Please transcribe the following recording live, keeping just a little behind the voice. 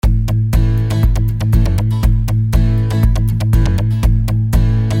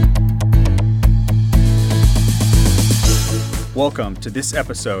Welcome to this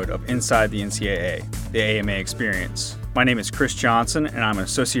episode of Inside the NCAA, the AMA Experience. My name is Chris Johnson, and I'm an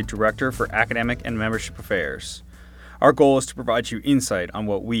Associate Director for Academic and Membership Affairs. Our goal is to provide you insight on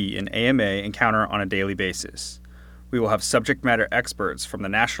what we in AMA encounter on a daily basis. We will have subject matter experts from the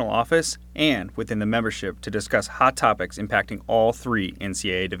national office and within the membership to discuss hot topics impacting all three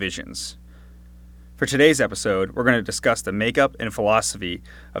NCAA divisions. For today's episode, we're going to discuss the makeup and philosophy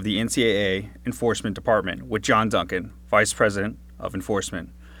of the NCAA Enforcement Department with John Duncan, Vice President of Enforcement.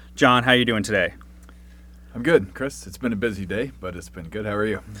 John, how are you doing today? I'm good, Chris. It's been a busy day, but it's been good. How are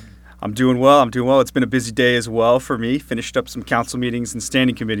you? I'm doing well. It's been a busy day as well for me. Finished up some council meetings and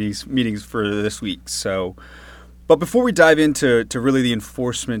standing committees meetings for this week. But before we dive into really the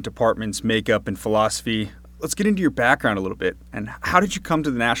Enforcement Department's makeup and philosophy, let's get into your background a little bit. And how did you come to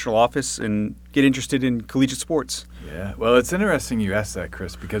the national office and get interested in collegiate sports? Yeah, well, it's interesting you asked that,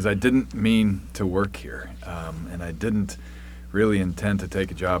 Chris, because I didn't mean to work here, and I didn't really intend to take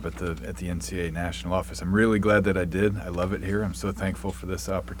a job at the NCAA national office. I'm really glad that I did. I love it here. I'm so thankful for this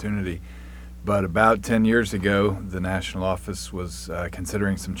opportunity. But about 10 years ago, the national office was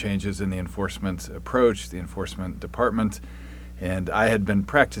considering some changes in the enforcement approach, the enforcement department, and I had been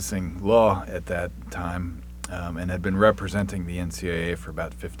practicing law at that time and had been representing the NCAA for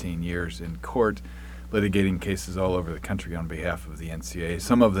about 15 years in court, litigating cases all over the country on behalf of the NCAA,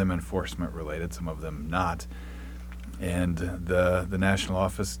 some of them enforcement related, some of them not. And the national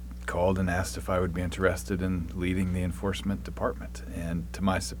office called and asked if I would be interested in leading the enforcement department. And to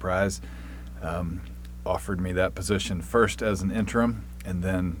my surprise, offered me that position first as an interim and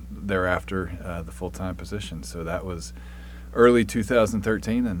then thereafter the full-time position. So that was early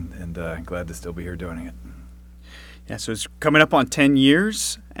 2013, and glad to still be here doing it. Yeah, so it's coming up on 10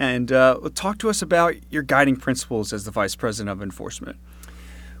 years, and talk to us about your guiding principles as the Vice President of Enforcement.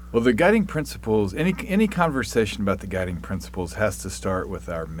 Well, the guiding principles, any conversation about the guiding principles has to start with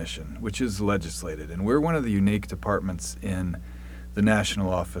our mission, which is legislated. And we're one of the unique departments in the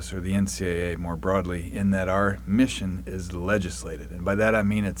national office, or the NCAA more broadly, in that our mission is legislated. And by that I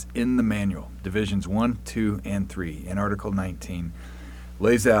mean it's in the manual. Divisions 1, 2, and 3 in Article 19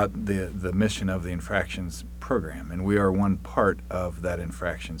 lays out the mission of the infractions program, and we are one part of that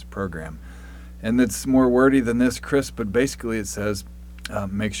infractions program. And it's more wordy than this, Chris, but basically it says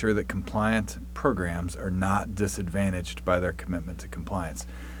make sure that compliant programs are not disadvantaged by their commitment to compliance.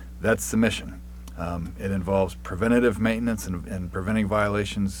 That's the mission. It involves preventative maintenance and preventing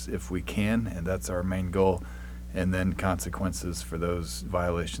violations if we can, and that's our main goal, and then consequences for those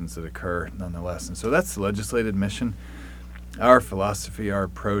violations that occur nonetheless. And so that's the legislated mission. Our philosophy, our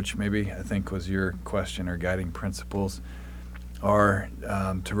approach, maybe I think was your question, or guiding principles, are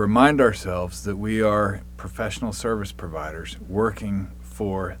to remind ourselves that we are professional service providers working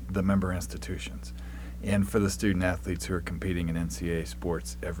for the member institutions and for the student athletes who are competing in NCAA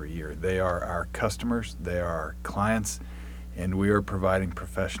sports every year. They are our customers, they are our clients, and we are providing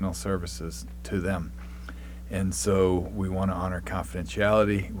professional services to them. And so we want to honor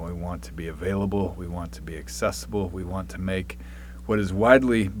confidentiality, we want to be available, we want to be accessible, we want to make what is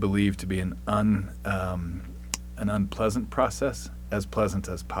widely believed to be an unpleasant process as pleasant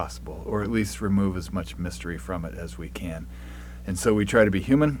as possible, or at least remove as much mystery from it as we can. And so we try to be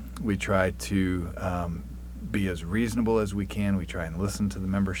human, we try to be as reasonable as we can, we try and listen to the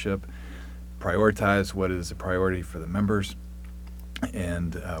membership, prioritize what is a priority for the members,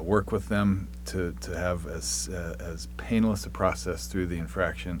 and work with them to have as painless a process through the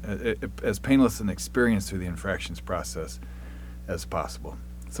infraction, as painless an experience through the infractions process as possible.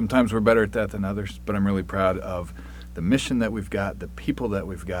 Sometimes we're better at that than others, but I'm really proud of the mission that we've got, the people that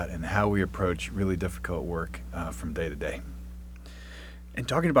we've got, and how we approach really difficult work from day to day. And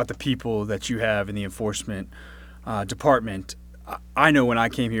talking about the people that you have in the enforcement department, I know when I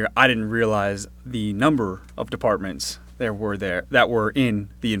came here, I didn't realize the number of departments that were in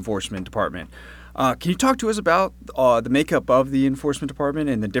the enforcement department. Can you talk to us about the makeup of the enforcement department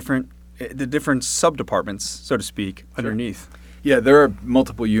and the different sub-departments, so to speak, underneath? Yeah, there are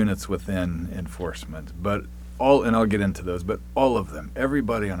multiple units within enforcement, but and I'll get into those, but all of them,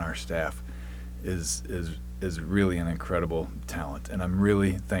 everybody on our staff is really an incredible talent, and I'm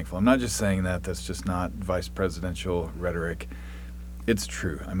really thankful. I'm not just saying that. That's just not vice presidential rhetoric. It's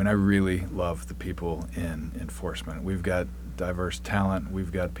true. I mean, I really love the people in enforcement. We've got diverse talent.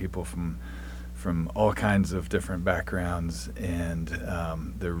 We've got people from all kinds of different backgrounds, and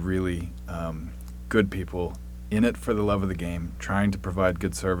they're really good people in it for the love of the game, trying to provide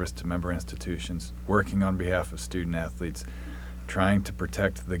good service to member institutions, working on behalf of student athletes, trying to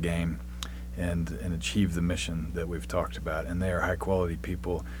protect the game and achieve the mission that we've talked about. And they are high-quality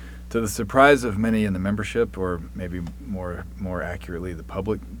people To the surprise of many in the membership, or maybe more accurately, the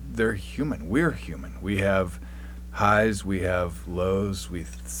public, they're human. We're human. We have highs, we have lows. We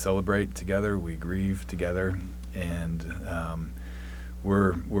celebrate together, we grieve together, and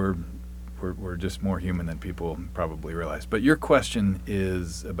we're just more human than people probably realize. But your question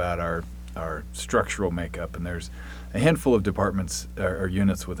is about our structural makeup, and there's a handful of departments or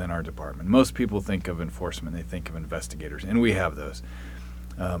units within our department. Most people think of enforcement, they think of investigators, and we have those.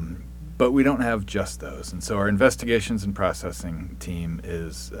 But we don't have just those. And so our investigations and processing team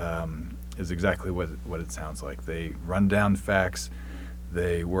is exactly what it sounds like. They run down facts.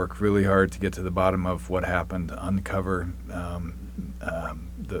 They work really hard to get to the bottom of what happened, to uncover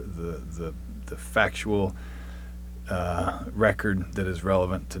the factual record that is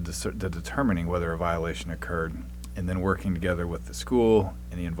relevant to determining whether a violation occurred, and then working together with the school,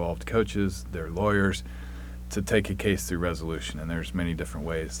 any involved coaches, their lawyers, to take a case through resolution. And there's many different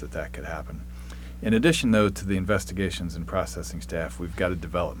ways that could happen. In addition, though, to the investigations and processing staff, we've got a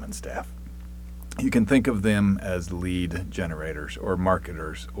development staff. You can think of them as lead generators or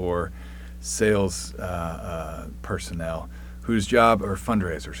marketers or sales personnel whose job, or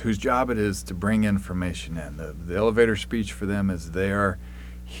fundraisers, whose job it is to bring information in. The elevator speech for them is they are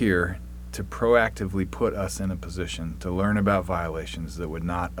here to proactively put us in a position to learn about violations that would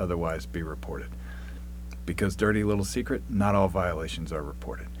not otherwise be reported. Because, dirty little secret, not all violations are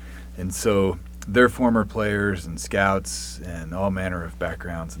reported. And so they're former players and scouts and all manner of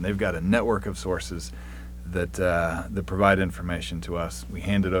backgrounds, and they've got a network of sources that provide information to us. We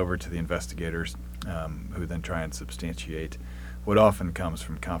hand it over to the investigators, who then try and substantiate what often comes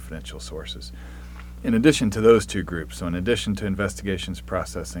from confidential sources. In addition to those two groups, so in addition to investigations,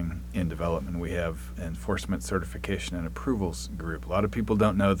 processing, and development, we have enforcement certification and approvals group. A lot of people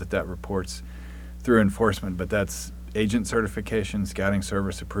don't know that reports through enforcement, but that's agent certification, scouting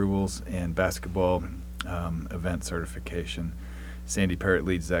service approvals, and basketball event certification. Sandy Parrott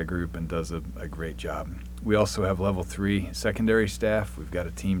leads that group and does a great job. We also have level 3 secondary staff. We've got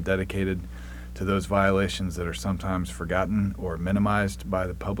a team dedicated to those violations that are sometimes forgotten or minimized by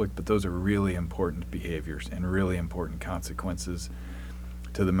the public, but those are really important behaviors and really important consequences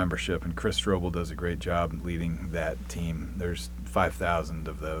to the membership. And Chris Strobel does a great job leading that team. There's 5,000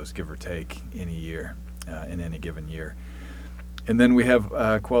 of those, give or take, in a year, in any given year. And then we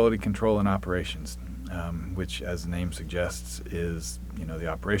have quality control and operations, which, as the name suggests, is the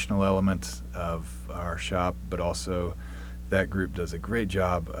operational element of our shop, but also that group does a great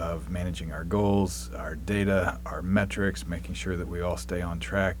job of managing our goals, our data, our metrics, making sure that we all stay on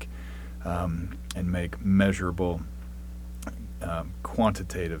track, and make measurable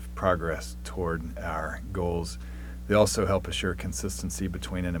quantitative progress toward our goals. They also help assure consistency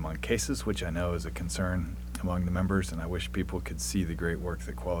between and among cases, which I know is a concern among the members, and I wish people could see the great work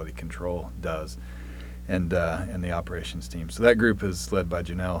that quality control does, and the operations team. So that group is led by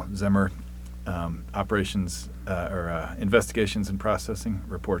Janelle Zimmer. Investigations and processing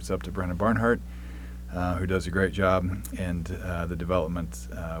reports up to Brenna Barnhart, who does a great job, and the development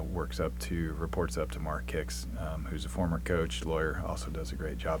reports up to Mark Hicks, who's a former coach, lawyer, also does a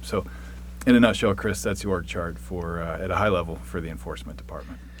great job. So, in a nutshell, Chris, that's the org chart for at a high level for the enforcement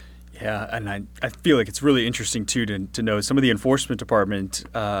department. Yeah, and I feel like it's really interesting too to know some of the enforcement department.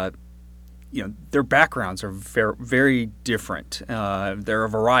 Their backgrounds are very, very different. They're a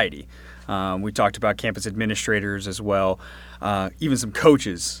variety. We talked about campus administrators as well, even some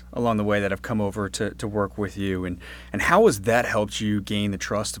coaches along the way that have come over to work with you. And how has that helped you gain the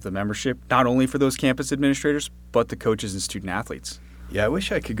trust of the membership, not only for those campus administrators, but the coaches and student athletes? Yeah, I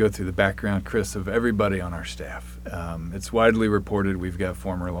wish I could go through the background, Chris, of everybody on our staff. It's widely reported we've got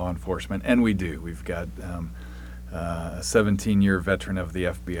former law enforcement, and we do. We've got a 17-year veteran of the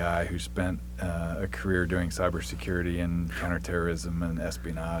FBI who spent a career doing cybersecurity and counterterrorism and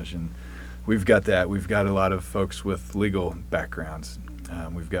espionage, and we've got that. We've got a lot of folks with legal backgrounds.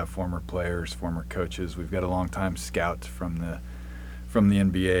 We've got former players, former coaches. We've got a longtime scout from the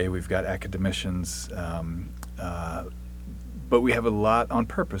NBA. We've got academicians. But we have a lot, on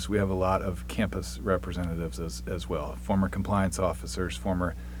purpose, we have a lot of campus representatives as well. Former compliance officers,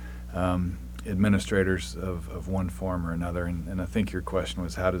 former administrators of one form or another. And I think your question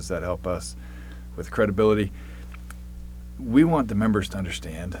was, how does that help us with credibility? We want the members to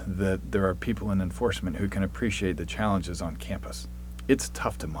understand that there are people in enforcement who can appreciate the challenges on campus. It's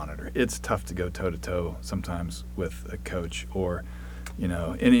tough to monitor. It's tough to go toe-to-toe sometimes with a coach or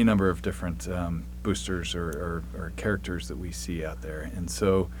any number of different boosters or characters that we see out there. And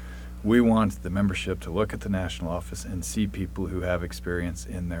so we want the membership to look at the national office and see people who have experience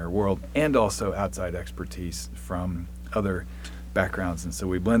in their world and also outside expertise from other backgrounds. And so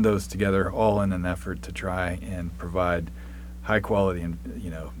we blend those together all in an effort to try and provide high quality and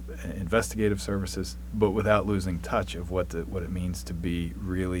investigative services, but without losing touch of what it means to be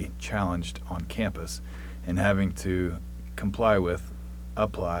really challenged on campus and having to comply with,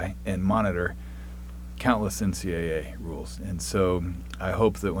 apply, and monitor countless NCAA rules. And so I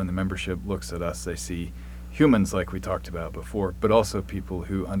hope that when the membership looks at us, they see humans like we talked about before, but also people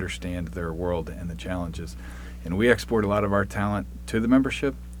who understand their world and the challenges. And we export a lot of our talent to the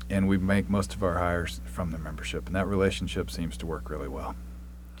membership, and we make most of our hires from the membership. And that relationship seems to work really well.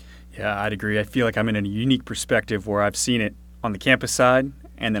 Yeah, I'd agree. I feel like I'm in a unique perspective where I've seen it on the campus side,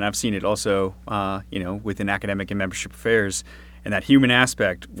 and then I've seen it also, within academic and membership affairs. And that human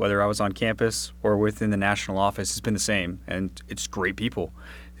aspect, whether I was on campus or within the national office, has been the same. And it's great people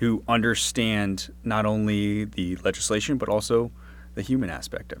who understand not only the legislation, but also the human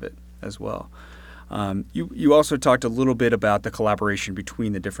aspect of it as well. You also talked a little bit about the collaboration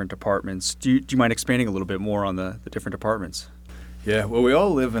between the different departments. Do you mind expanding a little bit more on the different departments? Yeah, well, we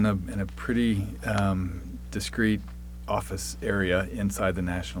all live in a pretty discrete office area inside the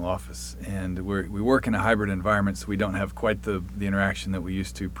national office, and we work in a hybrid environment, so we don't have quite the interaction that we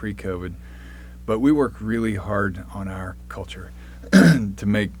used to pre-COVID, but we work really hard on our culture to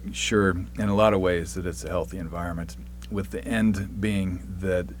make sure in a lot of ways that it's a healthy environment, with the end being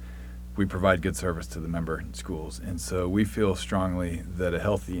that we provide good service to the member schools. And so we feel strongly that a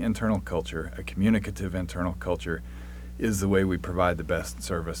healthy internal culture, a communicative internal culture, is the way we provide the best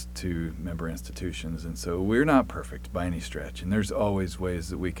service to member institutions. And so we're not perfect by any stretch, and there's always ways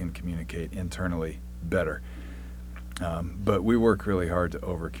that we can communicate internally better. But we work really hard to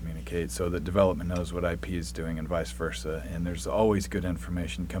over-communicate so that development knows what IP is doing and vice versa. And there's always good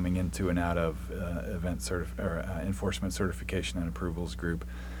information coming into and out of enforcement certification and approvals group.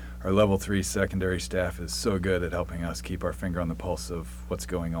 Our level 3 secondary staff is so good at helping us keep our finger on the pulse of what's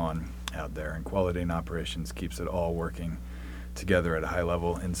going on out there, and quality and operations keeps it all working together at a high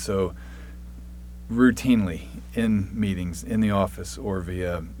level. And so routinely in meetings in the office or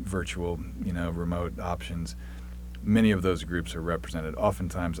via virtual, remote options, many of those groups are represented.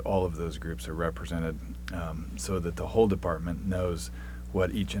 Oftentimes all of those groups are represented, so that the whole department knows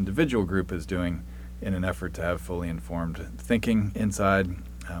what each individual group is doing in an effort to have fully informed thinking inside,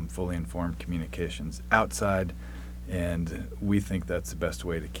 fully informed communications outside. And we think that's the best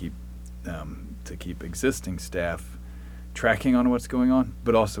way to keep existing staff tracking on what's going on,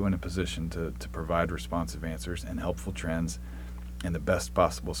 but also in a position to provide responsive answers and helpful trends and the best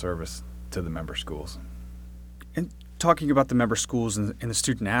possible service to the member schools. And talking about the member schools and the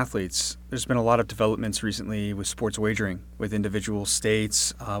student athletes, there's been a lot of developments recently with sports wagering, with individual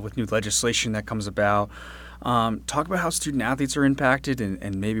states, with new legislation that comes about. Talk about how student athletes are impacted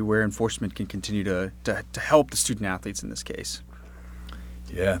and maybe where enforcement can continue to help the student athletes in this case.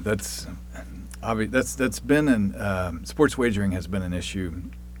 Yeah, that's obvious. That's been sports wagering has been an issue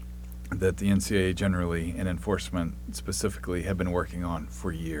that the NCAA generally and enforcement specifically have been working on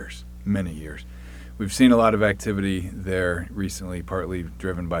for years, many years. We've seen a lot of activity there recently, partly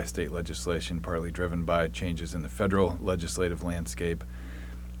driven by state legislation, partly driven by changes in the federal legislative landscape,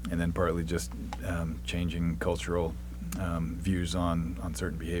 and then partly just changing cultural views on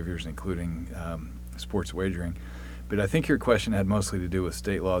certain behaviors, including sports wagering. But I think your question had mostly to do with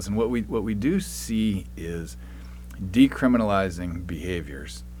state laws, and what we do see is decriminalizing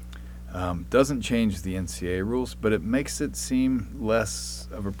behaviors doesn't change the NCAA rules, but it makes it seem less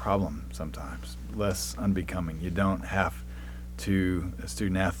of a problem sometimes, less unbecoming. You don't have to, a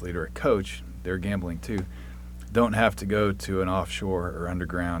student athlete or a coach, they're gambling too, don't have to go to an offshore or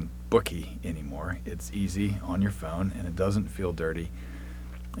underground bookie anymore. It's easy on your phone, and it doesn't feel dirty.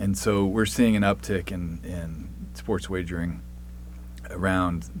 And so we're seeing an uptick in sports wagering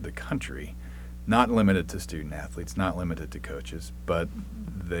around the country, not limited to student athletes, not limited to coaches, but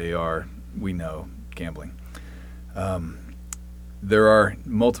they are, we know, gambling. There are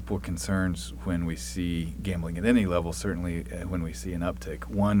multiple concerns when we see gambling at any level, certainly when we see an uptick.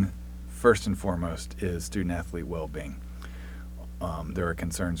 One, first and foremost, is student-athlete well-being. There are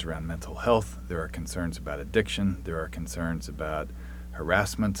concerns around mental health. There are concerns about addiction. There are concerns about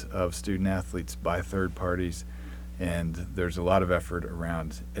harassment of student-athletes by third parties. And there's a lot of effort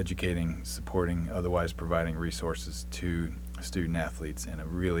around educating, supporting, otherwise providing resources to student-athletes in a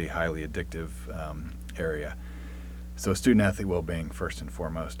really highly addictive area. So student-athlete well-being, first and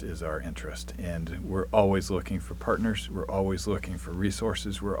foremost, is our interest. And we're always looking for partners. We're always looking for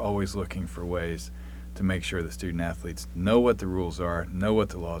resources. We're always looking for ways to make sure the student-athletes know what the rules are, know what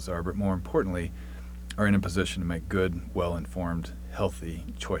the laws are, but more importantly, are in a position to make good, well-informed, healthy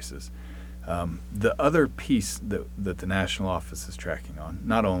choices. The other piece that the national office is tracking on,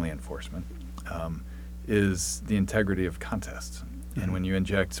 not only enforcement, is the integrity of contests. And when you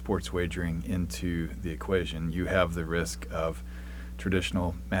inject sports wagering into the equation, you have the risk of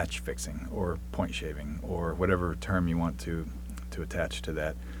traditional match fixing or point shaving or whatever term you want to attach to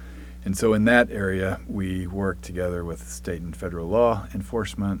that. And so in that area, we work together with state and federal law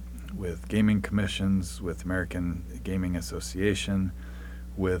enforcement, with gaming commissions, with American Gaming Association,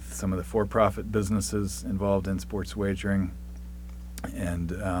 with some of the for-profit businesses involved in sports wagering,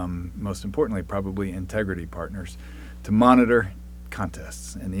 and most importantly, probably integrity partners to monitor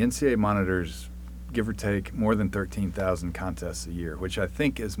contests. And the NCAA monitors, give or take, more than 13,000 contests a year, which I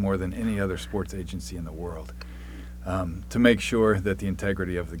think is more than any other sports agency in the world, to make sure that the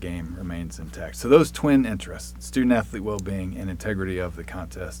integrity of the game remains intact. So those twin interests, student-athlete well-being and integrity of the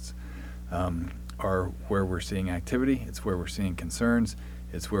contests, are where we're seeing activity, it's where we're seeing concerns,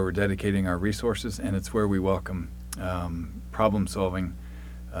 it's where we're dedicating our resources, and it's where we welcome problem-solving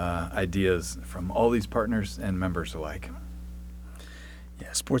ideas from all these partners and members alike.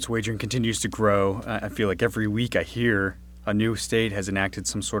 Yeah, sports wagering continues to grow. I feel like every week I hear a new state has enacted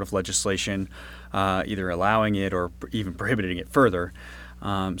some sort of legislation, either allowing it or even prohibiting it further.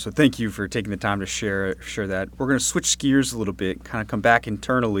 So thank you for taking the time to share that. We're going to switch gears a little bit, kind of come back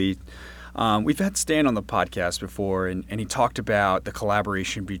internally. We've had Stan on the podcast before, and he talked about the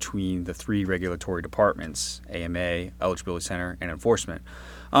collaboration between the three regulatory departments, AMA, Eligibility Center, and Enforcement.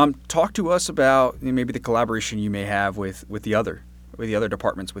 Talk to us about maybe the collaboration you may have with the other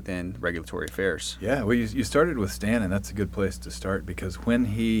departments within regulatory affairs. Yeah, well, you started with Stan, and that's a good place to start, because when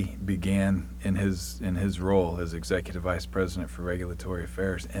he began in his role as Executive Vice President for Regulatory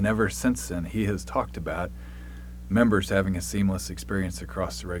Affairs, and ever since then, he has talked about members having a seamless experience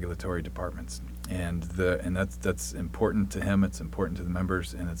across the regulatory departments, and that's important to him. It's important to the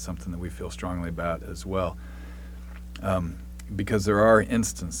members, and it's something that we feel strongly about as well. Because there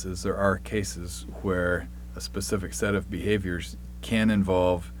are cases where a specific set of behaviors can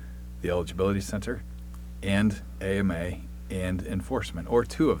involve the Eligibility Center and AMA and Enforcement, or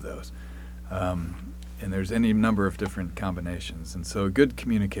two of those. And there's any number of different combinations. And so good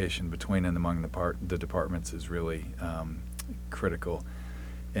communication between and among the departments is really critical.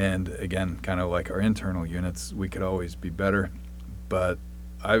 And again, kind of like our internal units, we could always be better, but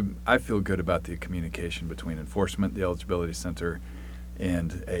I feel good about the communication between Enforcement, the Eligibility Center,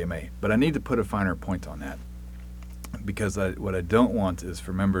 and AMA. But I need to put a finer point on that, because what I don't want is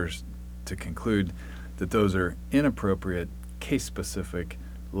for members to conclude that those are inappropriate, case-specific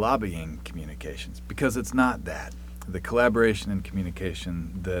lobbying communications, because it's not that. The collaboration and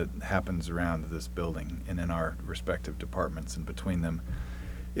communication that happens around this building and in our respective departments and between them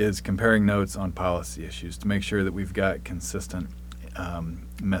is comparing notes on policy issues to make sure that we've got consistent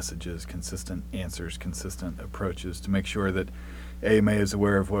messages, consistent answers, consistent approaches, to make sure that AMA is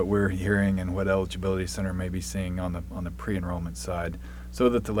aware of what we're hearing and what Eligibility Center may be seeing on the pre-enrollment side, so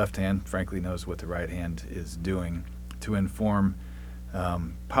that the left hand, frankly, knows what the right hand is doing to inform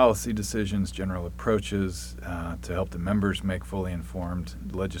policy decisions, general approaches, to help the members make fully informed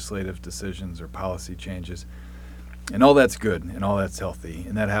legislative decisions or policy changes. And all that's good and all that's healthy,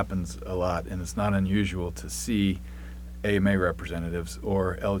 and that happens a lot, and it's not unusual to see AMA representatives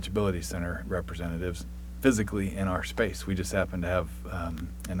or Eligibility Center representatives physically in our space. We just happen to have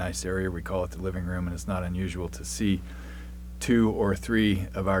a nice area. We call it the living room, and it's not unusual to see 2 or 3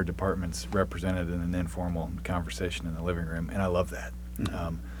 of our departments represented in an informal conversation in the living room, and I love that.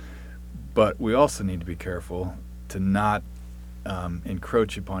 Mm-hmm. But we also need to be careful to not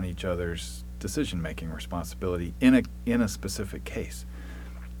encroach upon each other's decision-making responsibility in a specific case.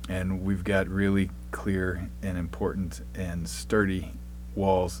 And we've got really clear and important and sturdy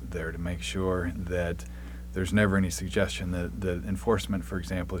walls there to make sure that there's never any suggestion that Enforcement, for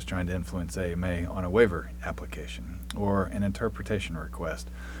example, is trying to influence AMA on a waiver application or an interpretation request,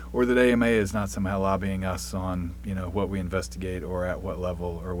 or that AMA is not somehow lobbying us on what we investigate or at what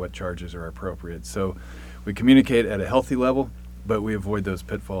level or what charges are appropriate. So we communicate at a healthy level, but we avoid those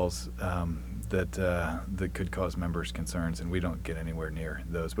pitfalls that could cause members concerns, and we don't get anywhere near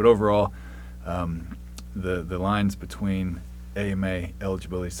those. But overall, the lines between AMA,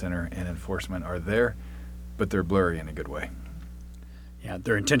 Eligibility Center, and Enforcement are there, but they're blurry in a good way. Yeah,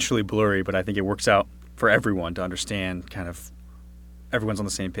 they're intentionally blurry, but I think it works out for everyone to understand kind of everyone's on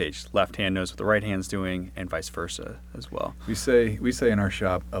the same page. Left hand knows what the right hand's doing, and vice versa as well. We say in our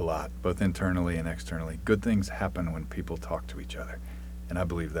shop a lot, both internally and externally, good things happen when people talk to each other. And I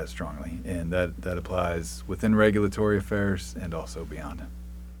believe that strongly. And that applies within regulatory affairs and also beyond.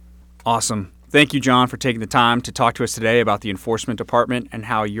 Awesome. Thank you, John, for taking the time to talk to us today about the enforcement department and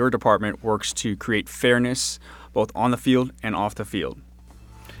how your department works to create fairness both on the field and off the field.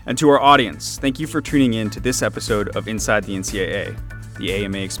 And to our audience, thank you for tuning in to this episode of Inside the NCAA, the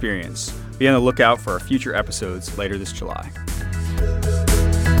AMA Experience. Be on the lookout for our future episodes later this July.